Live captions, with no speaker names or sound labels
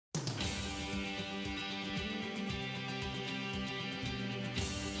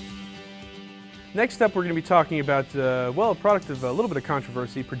Next up, we're going to be talking about, well, a product of a little bit of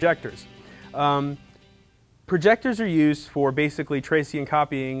controversy, projectors. Projectors are used for basically tracing and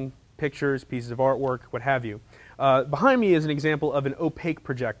copying pictures, pieces of artwork, what have you. Behind me is an example of an opaque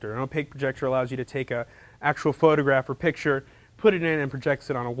projector. An opaque projector allows you to take an actual photograph or picture, put it in, and projects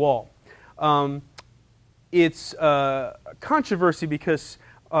it on a wall. It's controversy because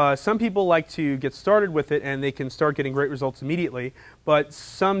some people like to get started with it and they can start getting great results immediately, but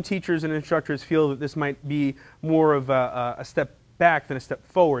some teachers and instructors feel that this might be more of a step back than a step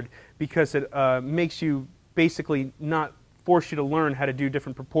forward because it makes you basically not force you to learn how to do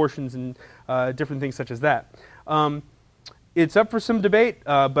different proportions and different things such as that. It's up for some debate,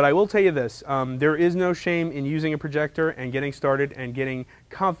 but I will tell you this. There is no shame in using a projector and getting started and getting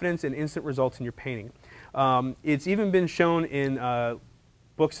confidence and instant results in your painting. It's even been shown in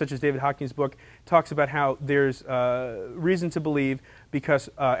books such as David Hockney's book, talks about how there's reason to believe because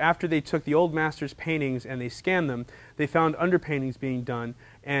after they took the old masters' paintings and they scanned them, they found underpaintings being done,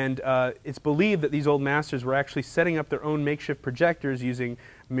 and it's believed that these old masters were actually setting up their own makeshift projectors using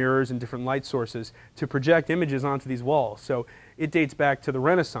mirrors and different light sources to project images onto these walls. So it dates back to the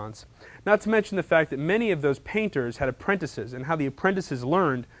Renaissance. Not to mention the fact that many of those painters had apprentices, and how the apprentices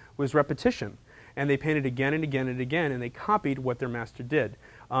learned was repetition. And they painted again and again and again, and they copied what their master did.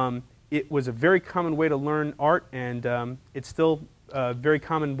 It was a very common way to learn art, and it's still a very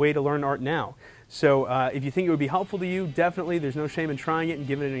common way to learn art now. So if you think it would be helpful to you, definitely there's no shame in trying it and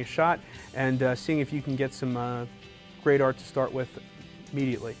giving it a shot and seeing if you can get some great art to start with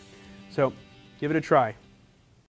immediately. So give it a try.